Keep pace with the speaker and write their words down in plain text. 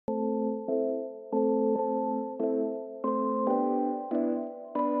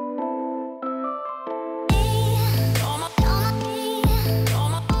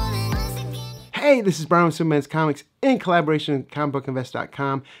Hey, this is Brian with Superman Comics in collaboration with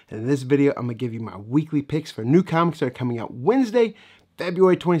comicbookinvest.com, and in this video I'm going to give you my weekly picks for new comics that are coming out Wednesday,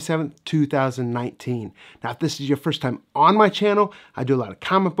 February 27th, 2019. Now, if this is your first time on my channel, I do a lot of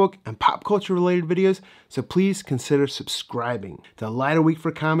comic book and pop culture related videos, so please consider subscribing. It's a lighter week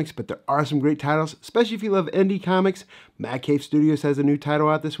for comics, but there are some great titles, especially if you love indie comics. Mad Cave Studios has a new title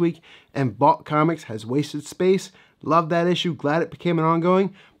out this week, and Vault Comics has Wasted Space. Love that issue, glad it became an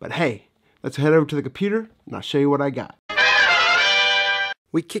ongoing, but hey, let's head over to the computer and I'll show you what I got.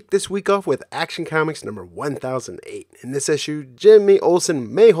 We kick this week off with Action Comics number 1008. In this issue, Jimmy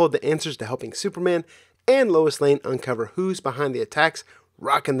Olsen may hold the answers to helping Superman and Lois Lane uncover who's behind the attacks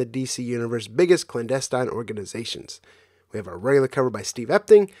rocking the DC Universe's biggest clandestine organizations. We have a regular cover by Steve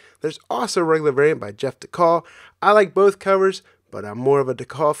Epting. There's also a regular variant by Jeff DeCall. I like both covers, but I'm more of a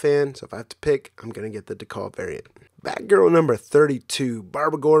DeCall fan, so if I have to pick, I'm going to get the DeCall variant. Batgirl number 32.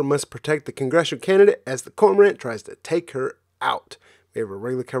 Barbara Gordon must protect the congressional candidate as the Cormorant tries to take her out. We have a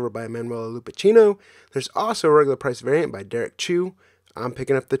regular cover by Manuela Lupacchino. There's also a regular price variant by Derek Chu. I'm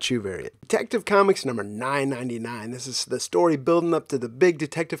picking up the Chu variant. Detective Comics number 999. This is the story building up to the big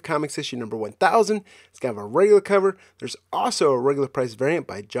Detective Comics issue number 1000. It's got a regular cover. There's also a regular price variant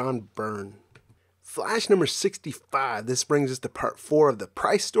by John Byrne. Flash number 65. This brings us to part 4 of the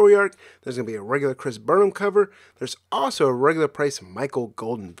Price story arc. There's going to be a regular Chris Burnham cover. There's also a regular price Michael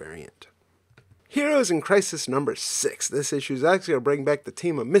Golden variant. Heroes in Crisis number 6. This issue is actually going to bring back the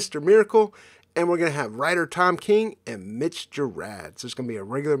team of Mr. Miracle, and we're going to have writer Tom King and Mitch Gerads. There's going to be a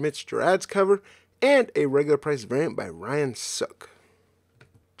regular Mitch Gerads cover and a regular price variant by Ryan Sook.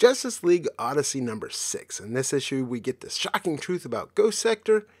 Justice League Odyssey number 6. In this issue, we get the shocking truth about Ghost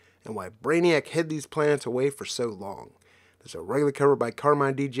Sector and why Brainiac hid these planets away for so long. There's a regular cover by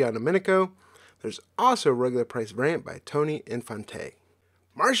Carmine Domenico. There's also a regular price variant by Tony Infante.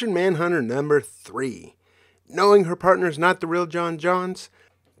 Martian Manhunter number 3. Knowing her partner is not the real John Johns,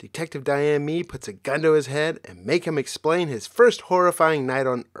 Detective Diane Mee puts a gun to his head and make him explain his first horrifying night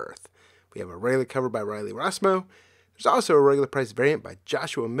on Earth. We have a regular cover by Riley Rossmo. There's also a regular price variant by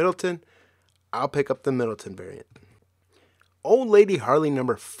Joshua Middleton. I'll pick up the Middleton variant. Old Lady Harley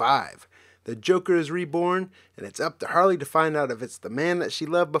number 5. The Joker is reborn, and it's up to Harley to find out if it's the man that she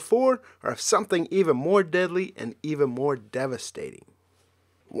loved before or if something even more deadly and even more devastating.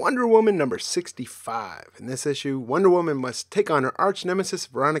 Wonder Woman number 65. In this issue, Wonder Woman must take on her arch nemesis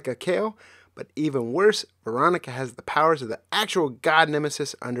Veronica Cale, but even worse, Veronica has the powers of the actual god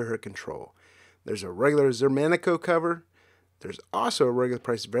nemesis under her control. There's a regular Zermanico cover. There's also a regular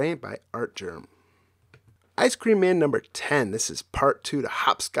price variant by Art Germ. Ice Cream Man number 10. This is part 2 to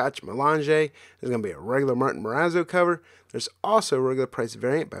Hopscotch Melange. There's going to be a regular Martin Morazzo cover. There's also a regular price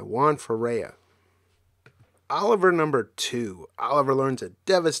variant by Juan Ferreira. Oliver number 2. Oliver learns a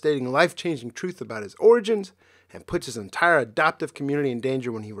devastating, life-changing truth about his origins and puts his entire adoptive community in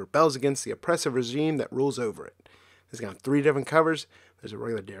danger when he rebels against the oppressive regime that rules over it. He's got 3 different covers. There's a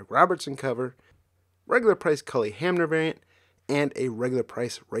regular Derek Robertson cover, regular price Cully Hamner variant, and a regular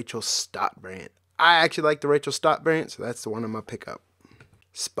price Rachel Stott variant. I actually like the Rachel Stott variant, so that's the one I'm going to pick up.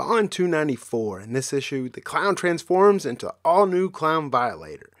 Spawn 294. In this issue, the clown transforms into the all-new Clown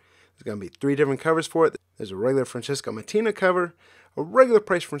Violator. There's going to be 3 different covers for it. There's a regular Francesco Mattina cover, a regular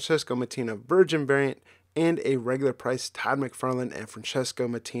price Francesco Mattina Virgin variant, and a regular price Todd McFarlane and Francesco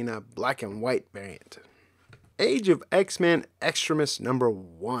Mattina Black and White variant. Age of X-Man X-Tremists number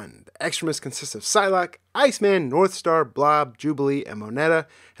 1. The X-Tremists consists of Psylocke, Iceman, Northstar, Blob, Jubilee, and Moneta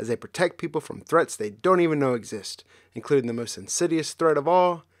as they protect people from threats they don't even know exist, including the most insidious threat of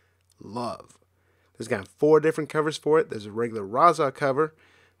all, love. There's got 4 different covers for it. There's a regular Raza cover.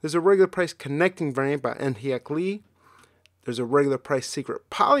 There's a regular price Connecting variant by Enhiak Lee. There's a regular price Secret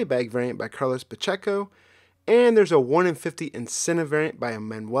Polybag variant by Carlos Pacheco. And there's a 1 in 50 incentive variant by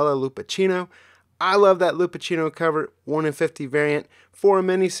Manuela Lupacchino. I love that Lupacchino cover, 1 in 50 variant for a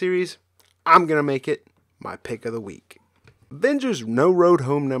miniseries. I'm going to make it my pick of the week. Avengers No Road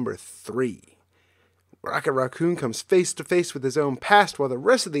Home number 3. Rocket Raccoon comes face to face with his own past while the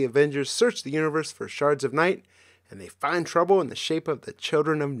rest of the Avengers search the universe for shards of night, and they find trouble in the shape of the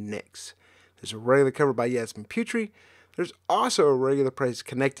Children of Nyx. There's a regular cover by Yasmin Putri. There's also a regular price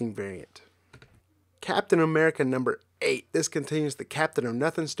Connecting variant. Captain America number 8. This continues the Captain of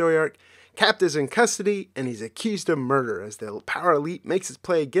Nothing story arc. Cap is in custody, and he's accused of murder. As the Power Elite makes its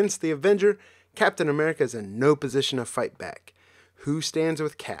play against the Avenger, Captain America is in no position to fight back. Who stands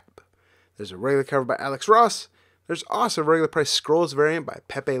with Cap? There's a regular cover by Alex Ross. There's also a regular price Scrolls variant by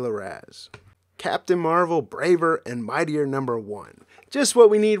Pepe Larraz. Captain Marvel, Braver and Mightier number 1. Just what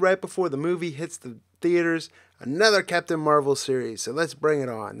we need right before the movie hits the theaters, another Captain Marvel series, so let's bring it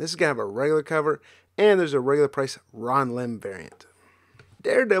on. This is going to have a regular cover, and there's a regular price Ron Lim variant.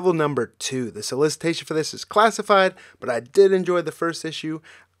 Daredevil number 2. The solicitation for this is classified, but I did enjoy the first issue.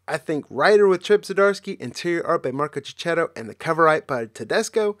 I think writer with Chip Zdarsky, interior art by Marco Cicchetto, and the cover art by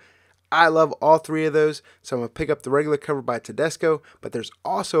Tedesco. I love all three of those, so I'm going to pick up the regular cover by Tedesco, but there's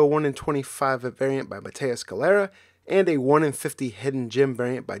also a 1 in 25 variant by Matteo Scalera, and a 1 in 50 hidden gem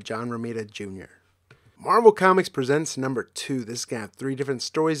variant by John Romita Jr. Marvel Comics presents number 2. This is going to have 3 different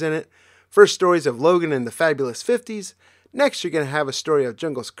stories in it. First, stories of Logan in the fabulous 50s. Next, you're going to have a story of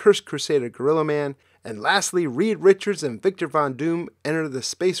Jungle's cursed crusader Gorilla Man. And lastly, Reed Richards and Victor Von Doom enter the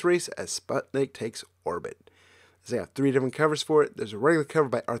space race as Sputnik takes orbit. They have 3 different covers for it. There's a regular cover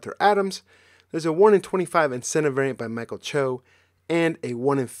by Arthur Adams. There's a 1 in 25 incentive variant by Michael Cho. And a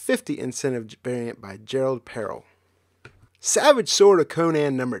 1 in 50 incentive variant by Gerald Perrell. Savage Sword of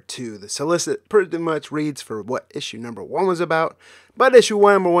Conan number 2. The solicit pretty much reads for what issue number 1 was about, but issue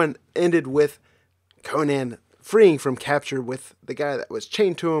number 1 ended with Conan freeing from capture with the guy that was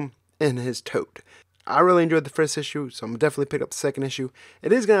chained to him in his tote. I really enjoyed the first issue, so I'm definitely pick up the second issue.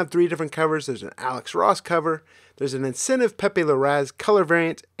 It is going to have 3 different covers. There's an Alex Ross cover, there's an incentive Pepe Larraz color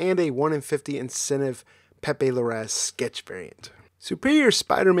variant, and a 1 in 50 incentive Pepe Larraz sketch variant. Superior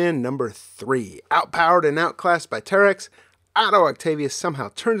Spider-Man number 3. Outpowered and outclassed by Terex, Otto Octavius somehow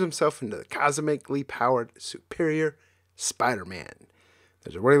turns himself into the cosmically powered Superior Spider-Man.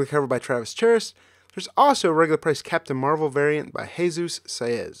 There's a regular cover by Travis Charest. There's also a regular price Captain Marvel variant by Jesus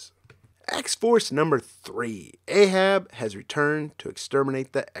Saez. X-Force number 3. Ahab has returned to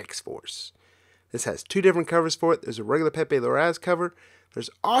exterminate the X-Force. This has 2 different covers for it. There's a regular Pepe Larraz cover. There's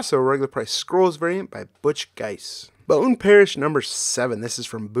also a regular price Scrolls variant by Butch Guice. Bone Parish number 7. This is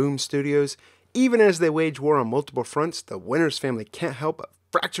from Boom Studios. Even as they wage war on multiple fronts, the Winters family can't help but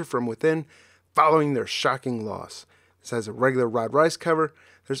fracture from within following their shocking loss. This has a regular Rod Rice cover.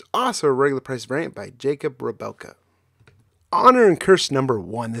 There's also a regular price variant by Jacob Rebelka. Honor and Curse number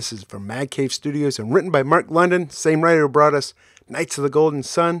 1. This is from Mad Cave Studios and written by Mark London, same writer who brought us Knights of the Golden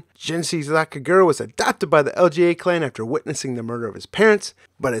Sun. Jinshi Zakagura was adopted by the LGA clan after witnessing the murder of his parents,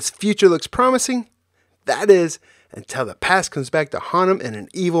 but his future looks promising. That is, until the past comes back to haunt him in an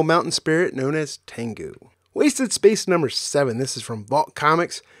evil mountain spirit known as Tengu. Wasted Space number 7. This is from Vault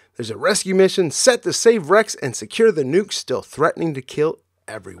Comics. There's a rescue mission set to save Rex and secure the nuke still threatening to kill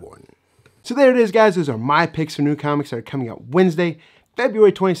everyone. So there it is, guys. Those are my picks for new comics that are coming out Wednesday,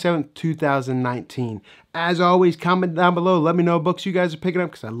 February 27th, 2019. As always, comment down below. Let me know what books you guys are picking up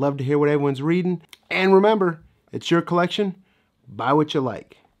because I love to hear what everyone's reading. And remember, it's your collection. Buy what you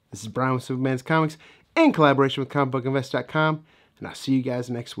like. This is Brian with Superman's Comics in collaboration with comicbookinvest.com, and I'll see you guys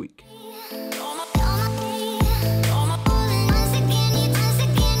next week.